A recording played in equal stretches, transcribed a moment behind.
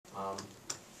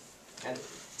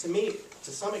to me,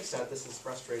 to some extent, this is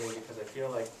frustrating because I feel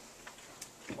like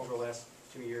over the last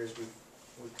 2 years,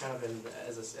 we've kind of been,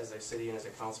 as a city and as a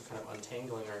council, kind of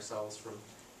untangling ourselves from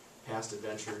past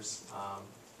adventures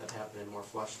that happened in more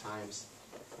flush times.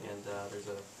 And there's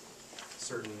a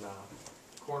certain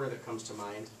corner that comes to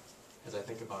mind as I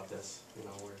think about this, you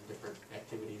know, where different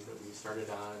activities that we started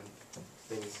on and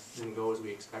things didn't go as we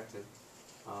expected.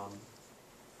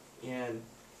 And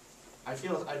I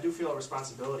do feel a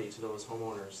responsibility to those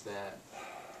homeowners that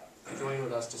join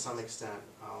with us to some extent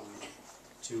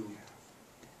to,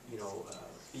 you know,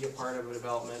 be a part of a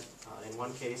development. In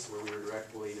one case where we were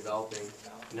directly developing,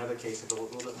 another case a little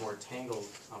bit more tangled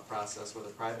process with a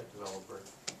private developer.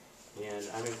 And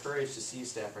I'm encouraged to see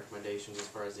staff recommendations as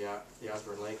far as the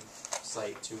Osburn Lake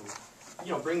site to,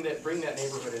 you know, bring that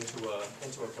neighborhood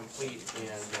into a complete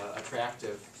and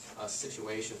attractive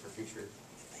situation for future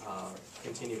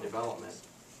continued development.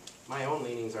 My own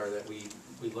leanings are that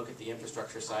we look at the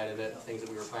infrastructure side of it, things that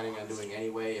we were planning on doing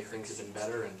anyway, if things had been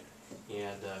better,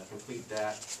 and complete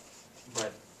that,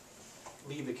 but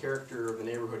leave the character of the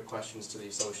neighborhood questions to the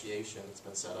association that's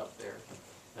been set up there.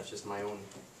 That's just my own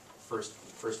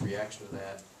first reaction to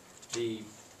that. The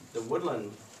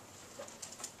Woodland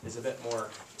is a bit more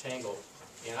tangled,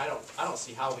 and I don't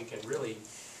see how we can really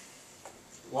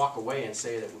walk away and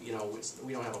say that, you know,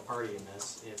 we don't have a party in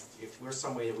this. If we're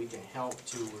some way that we can help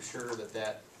to assure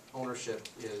that ownership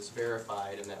is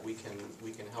verified and that we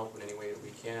can help in any way that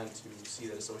we can to see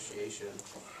that association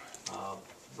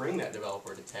bring that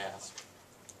developer to task,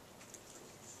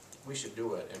 we should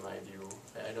do it, in my view.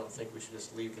 I don't think we should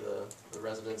just leave the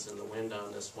residents in the wind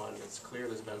on this one. It's clear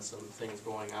there's been some things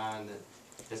going on that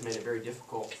has made it very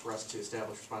difficult for us to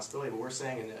establish responsibility, but we're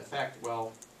saying in effect,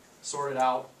 well, sort it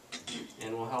out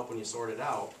and we'll help when you sort it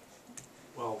out.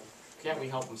 Well, can't we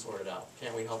help them sort it out?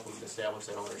 Can't we help them establish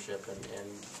that ownership and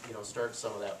you know, start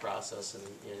some of that process, and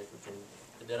if we can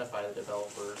identify the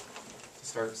developer to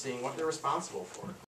start seeing what they're responsible for?